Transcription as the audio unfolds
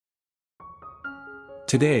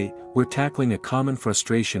Today, we're tackling a common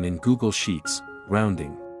frustration in Google Sheets: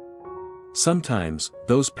 rounding. Sometimes,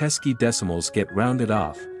 those pesky decimals get rounded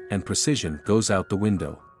off, and precision goes out the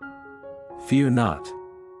window. Fear not.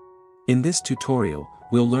 In this tutorial,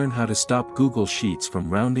 we'll learn how to stop Google Sheets from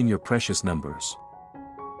rounding your precious numbers.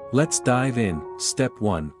 Let's dive in. Step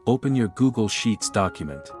 1. Open your Google Sheets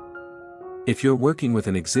document. If you're working with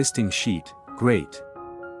an existing sheet, great.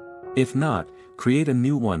 If not, create a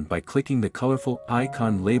new one by clicking the colorful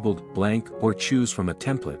icon labeled blank or choose from a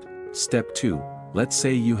template. Step 2. Let's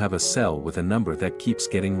say you have a cell with a number that keeps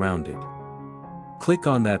getting rounded. Click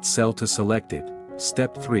on that cell to select it.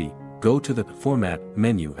 Step 3. Go to the Format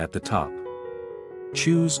menu at the top.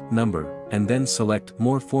 Choose Number, and then select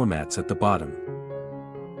More Formats at the bottom.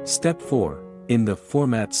 Step 4. In the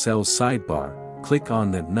Format Cells sidebar, click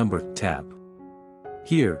on the Number tab.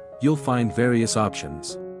 Here, you'll find various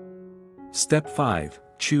options. Step 5.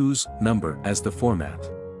 Choose Number as the format.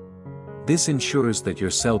 This ensures that your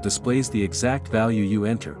cell displays the exact value you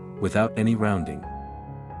enter, without any rounding.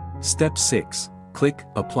 Step 6. Click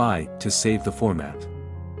Apply to save the format.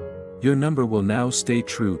 Your number will now stay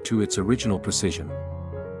true to its original precision.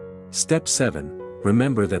 Step 7.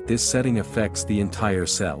 Remember that this setting affects the entire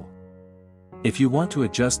cell. If you want to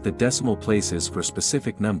adjust the decimal places for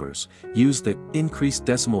specific numbers, use the Increase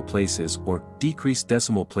Decimal Places or Decrease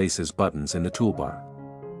Decimal Places buttons in the toolbar.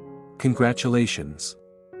 Congratulations!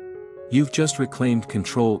 You've just reclaimed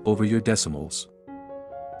control over your decimals.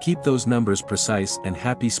 Keep those numbers precise and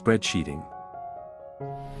happy spreadsheeting.